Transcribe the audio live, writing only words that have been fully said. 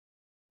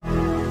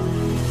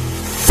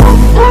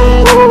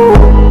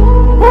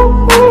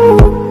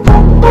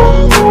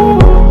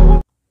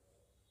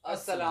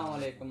अस्सलाम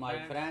वालेकुम my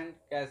friend,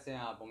 कैसे हैं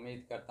आप?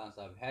 उम्मीद करता हूँ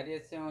सब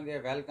खैरियत से होंगे।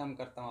 वेलकम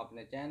करता हूँ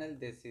अपने चैनल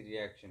देसी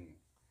रिएक्शन में।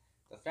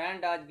 तो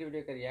फ्रेंड, आज की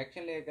वीडियो का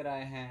रिएक्शन लेकर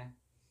आए हैं।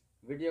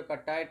 वीडियो का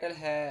टाइटल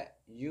है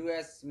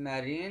US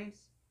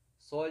मैरीन्स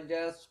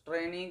soldiers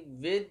training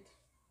with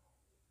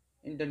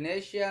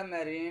Indonesia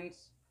मैरीन्स,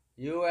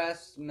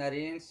 US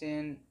मैरीन्स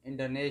in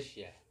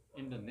Indonesia.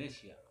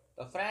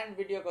 तो फ्रेंड,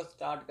 वीडियो को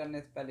स्टार्ट करने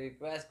से पहले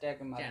रिक्वेस्ट है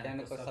कि हमारे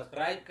चैनल को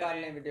सब्सक्राइब कर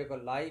लें, वीडियो को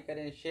लाइक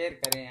करें, शेयर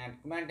करें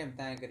एंड कमेंट में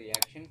बताएं कि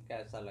रिएक्शन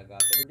कैसा लगा।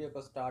 तो वीडियो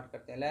को स्टार्ट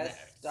करते हैं। Let's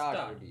start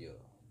video.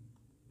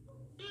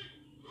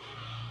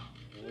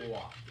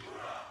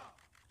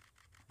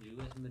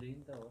 US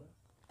marine था और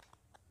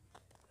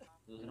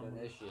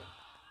Indonesia.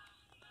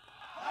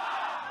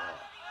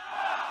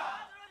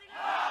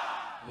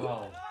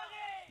 Wow,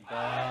 the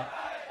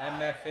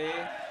MFA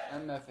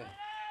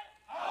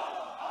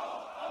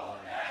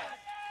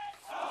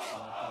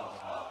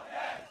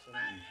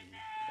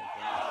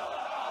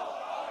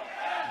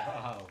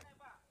wow,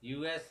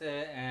 US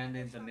and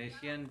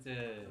Indonesian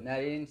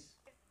मैरीन्स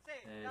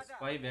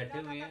spy बैठे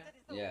हुए हैं।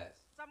 यस,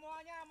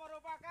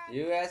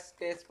 यूएस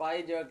के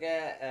स्पाई जो कि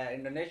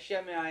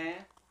इंडोनेशिया में आए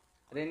हैं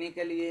ट्रेनिंग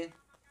के लिए।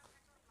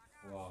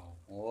 Wow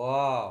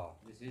wow,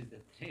 this is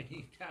the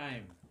training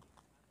time.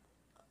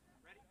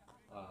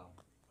 Wow,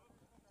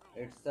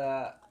 it's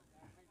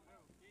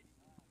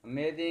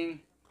amazing.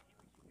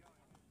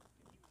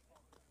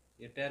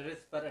 ये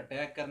टेररिस्ट पर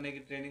अटैक करने की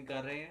ट्रेनिंग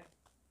कर रहे हैं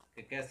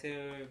कि कैसे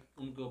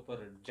उनके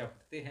ऊपर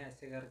झपटते हैं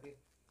ऐसे करके।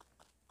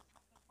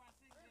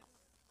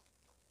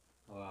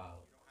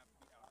 वाओ,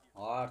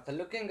 और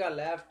looking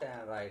left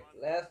and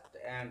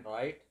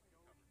right,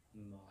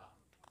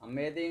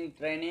 amazing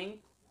training.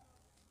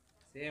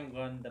 Same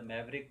gun the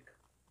Maverick.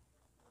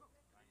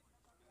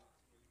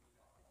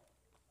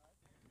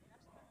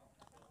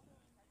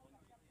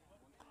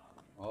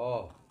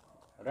 Oh,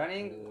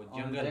 running on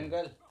jungle.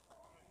 jungle,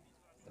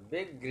 the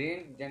big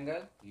green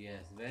jungle.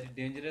 Yes, very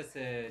dangerous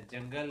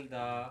jungle.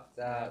 The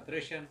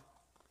operation,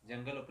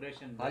 jungle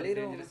operation, very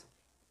dangerous.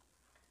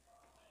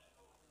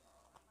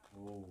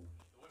 Oh,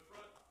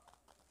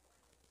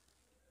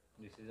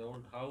 this is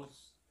old house.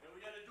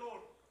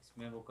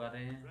 इसमें वो कर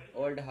रहे हैं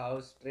Old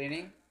house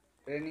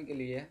training के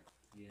लिए।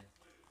 Yes.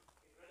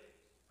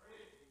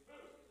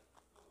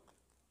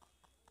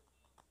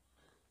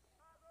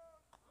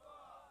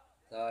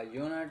 The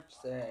units,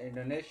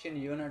 Indonesian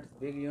units,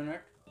 big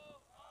unit.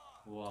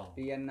 Wow.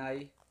 PNI.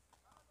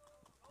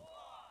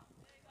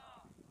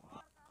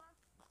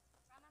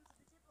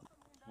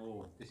 Oh,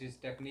 this is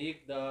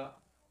technique. The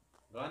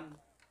gun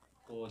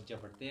को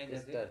झपटते हैं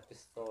जैसे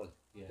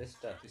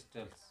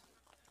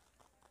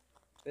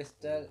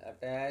pistol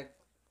attack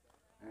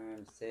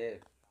and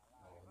save.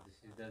 Oh, this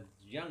is the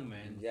young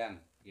man.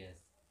 Yes,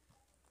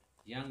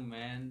 young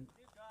man,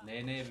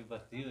 नए अभी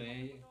भर्ती हुए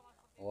हैं ये।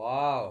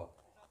 Wow.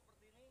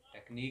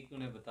 टेक्निक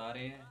उन्हें बता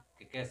रहे हैं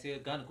कि कैसे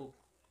गन को।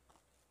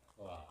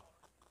 वाह,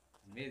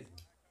 amazing.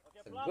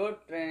 So good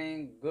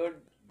training,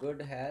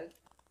 good health.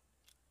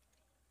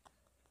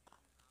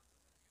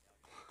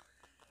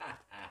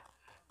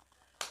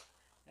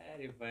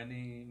 Very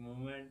funny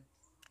moment.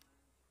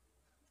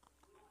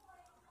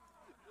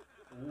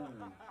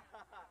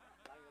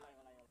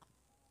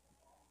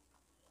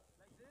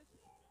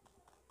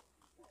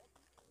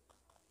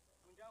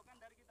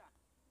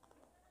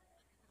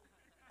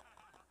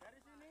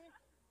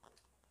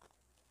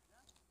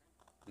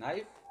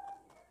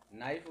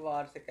 Knife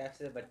वार से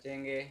कैसे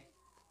बचेंगे?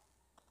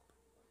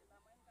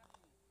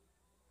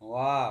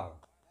 वाव,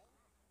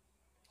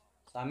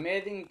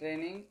 amazing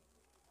training.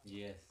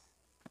 Yes.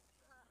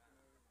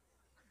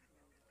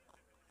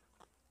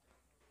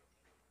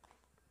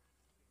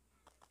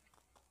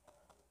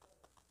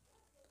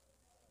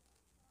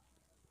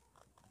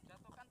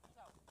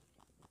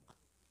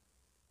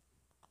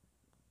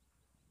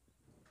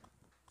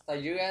 The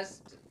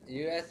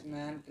US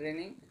man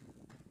training.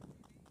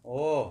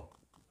 Oh.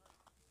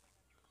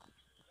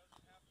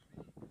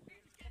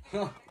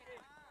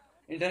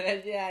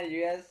 Indonesia and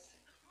US.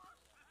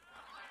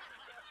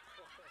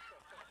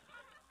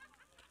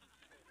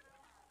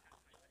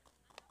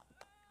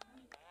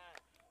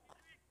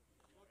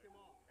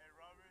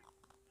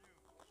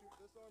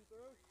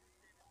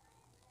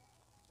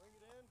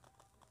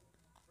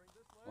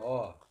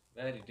 Oh,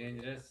 Very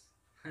dangerous.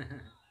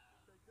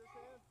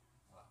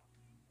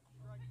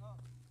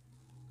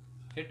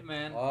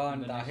 Hitman. oh,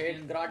 the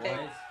hit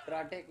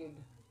karate kid.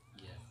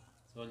 Yes.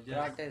 Soldiers.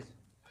 Karate.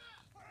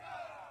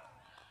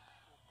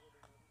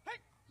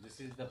 This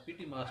is the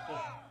PT master.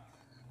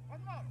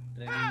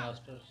 Training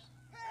masters.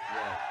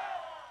 Yes.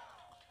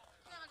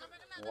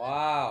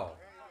 Wow.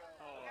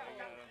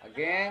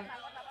 Again,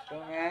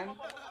 two men.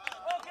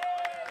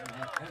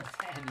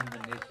 And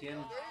Indonesian.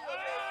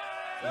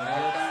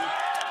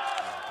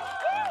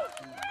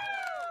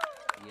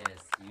 Yes.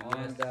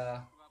 US.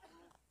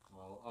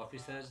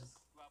 Officers.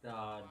 The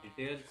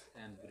details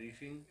and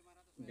briefing.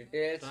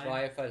 Details.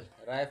 Rifle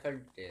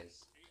details.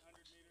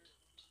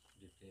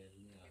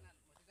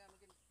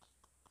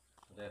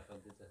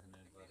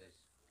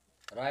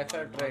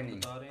 Rifle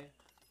training.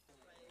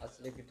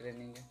 असली की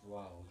training है।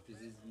 Wow,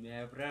 this is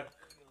Maverick,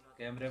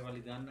 कैमरे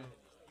वाली gun है।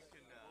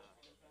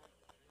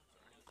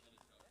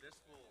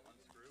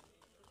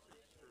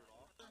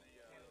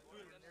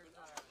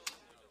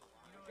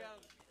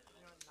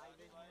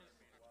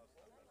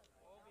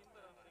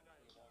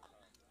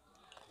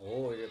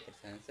 ओ ये पर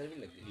sensor भी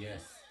लगे।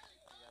 यस।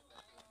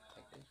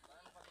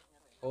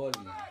 होल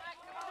नहीं।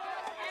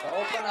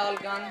 Open all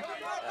gun,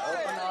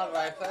 open all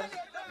rifles,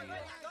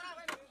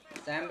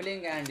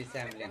 assembling and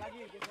disassembling.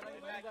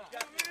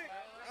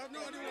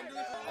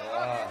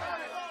 Wow.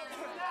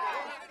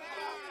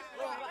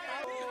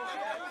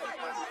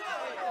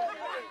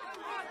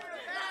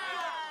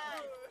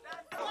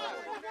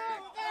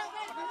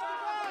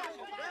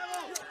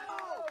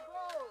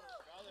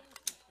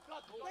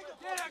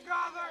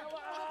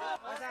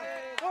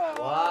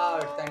 Wow,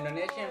 it's the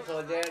Indonesian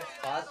soldiers,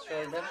 fast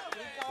shoulder.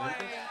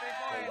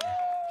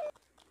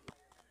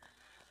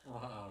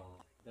 Wow,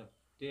 the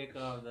take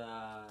of the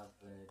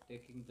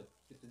taking the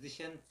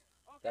position.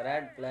 The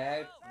red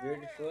flag,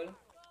 beautiful.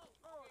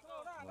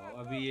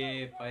 अभी ये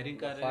firing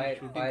कर रहे हैं,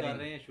 shooting कर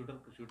रहे हैं, shooter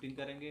shooting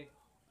करेंगे।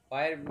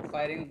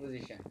 Firing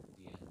position.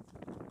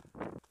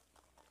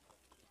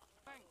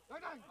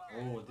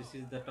 Oh, this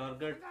is the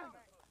target.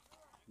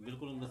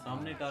 बिल्कुल उनके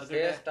सामने टारगेट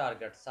है। Safe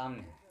target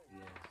सामने।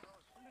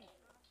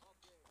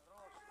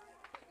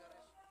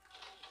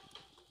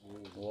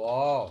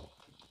 वाओ,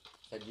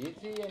 सजीद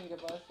थी है इनके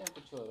पास या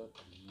कुछ और होता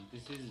है?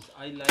 This is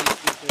I like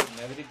this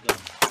Maverick gun.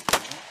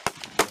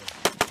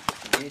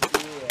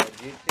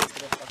 जीती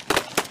सिर्फ पकड़ा।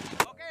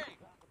 Oke,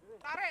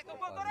 tarik,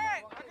 tumpul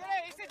tarik. Akhirnya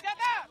isi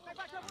senjata.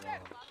 Tembak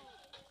jambret.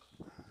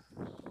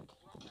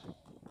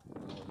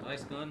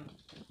 Nice gun.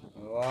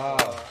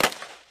 Wow,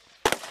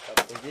 the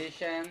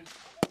position.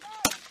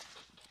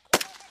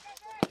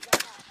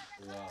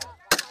 Wow,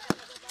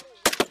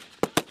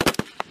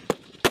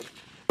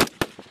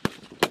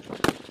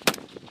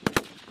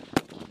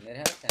 मेरे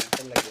यहाँ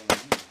सेंसर लगे हुए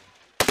हैं।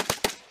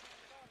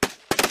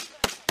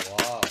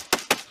 Wow,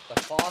 the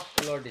fast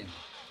loading.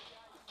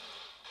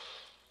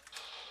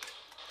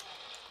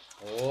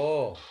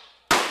 Oh.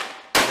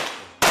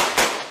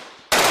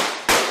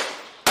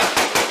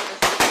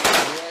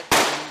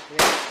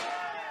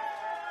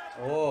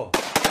 Oh.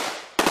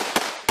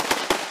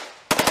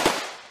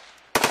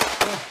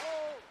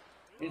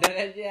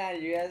 Indonesia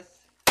and US.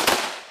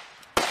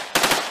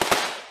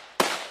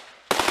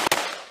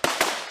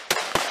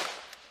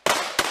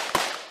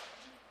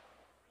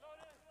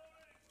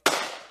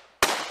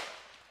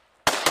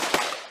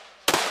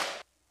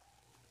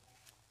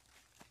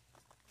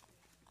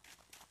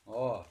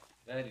 Oh,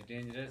 very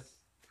dangerous.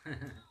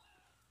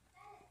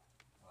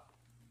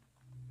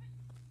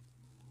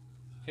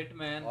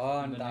 Hitman.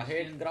 on the Indonesian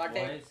hit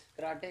karate, boys.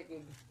 karate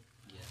kid,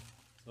 Yes.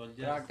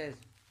 Soldiers. karate.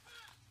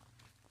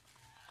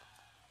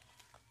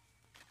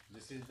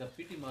 This is the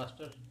PT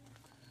master,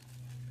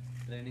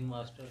 training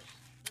master.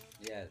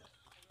 Yes.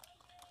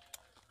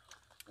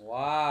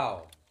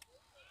 Wow.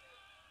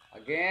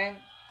 Again,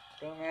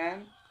 two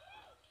men.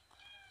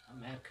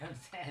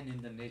 Americans and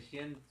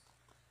Indonesian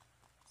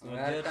soldiers.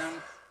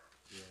 Americans.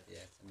 Yes.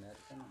 Yes,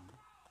 American.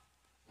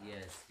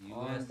 Yes. On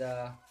US the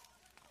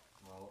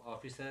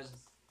officers,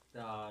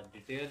 the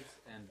details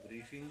and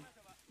briefing.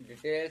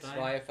 details, Time.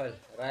 rifle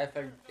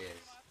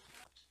details.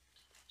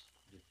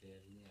 Detail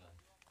नहीं आ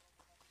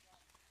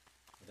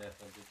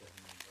rifle detail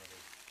नहीं बता रहे।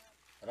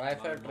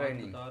 Rifle मालूमात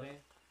training. बता रहे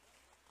हैं।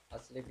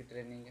 असली की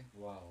ट्रेनिंग है।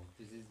 वाओ,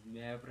 दिस इज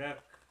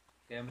मैवरिक,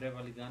 कैमरे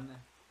वाली गन है।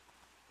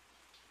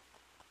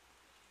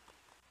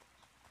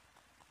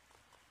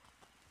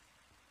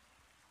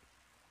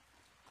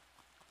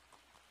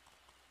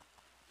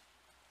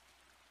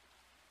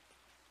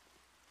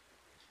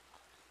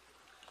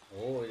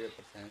 ओ ये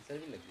पर सेंसर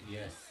भी लगे।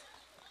 यस।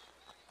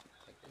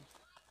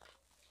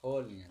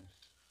 होल नहीं है।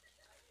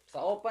 So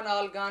open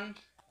all gun,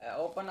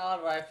 open all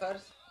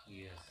rifles,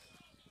 yes.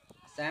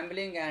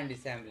 assembling and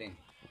disassembling.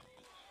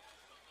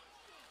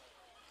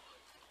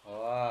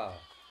 Wow.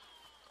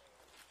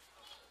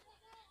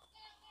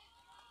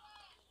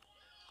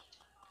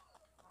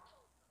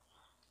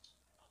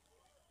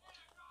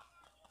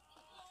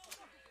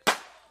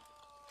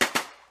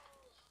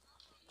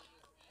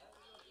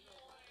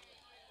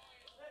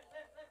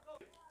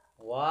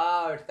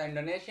 Wow, it's the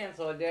Indonesian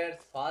soldiers,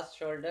 fast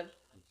shoulder.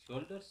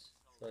 Shoulders.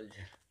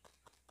 Soldier.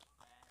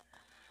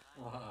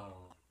 Wow,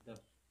 the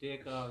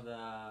take of the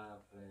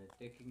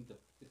taking the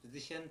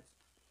position.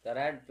 The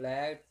red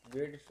flag,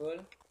 beautiful.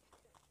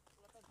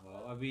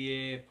 अभी ये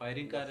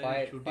firing कर रहे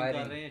हैं, shooting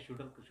कर रहे हैं,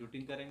 shooter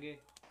shooting करेंगे।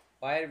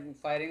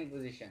 Firing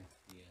position.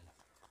 Yes.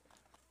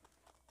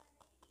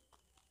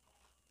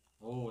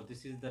 Oh,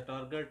 this is the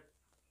target.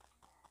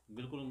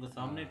 बिल्कुल उनके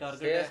सामने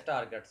टारगेट है। Safe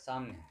target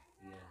सामने।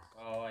 Yes.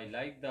 Oh, I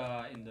like the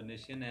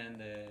Indonesian and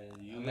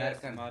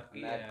US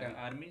American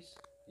armies.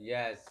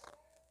 Yes.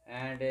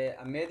 And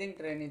amazing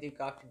training थी,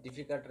 काफी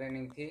difficult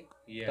training थी।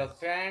 Yes. तो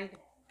friend,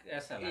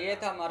 ऐसा लगा। ये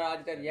था हमारा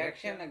आज का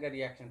रिएक्शन। अगर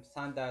रिएक्शन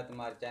पसंद आया तो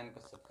हमारे चैनल को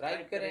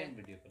सब्सक्राइब करें,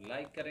 वीडियो को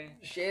लाइक करें,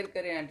 शेयर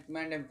करें एंड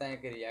कमेंट में बताएं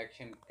कि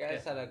रिएक्शन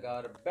कैसा लगा,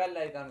 और बेल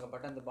आइकन का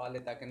बटन दबा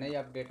लें ताकि नई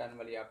अपडेट आने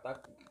वाली आप तक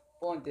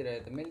पहुंचती रहे।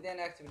 तो मिलते हैं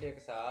नेक्स्ट वीडियो के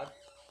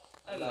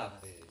साथ। अल्लाह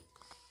हाफिज़।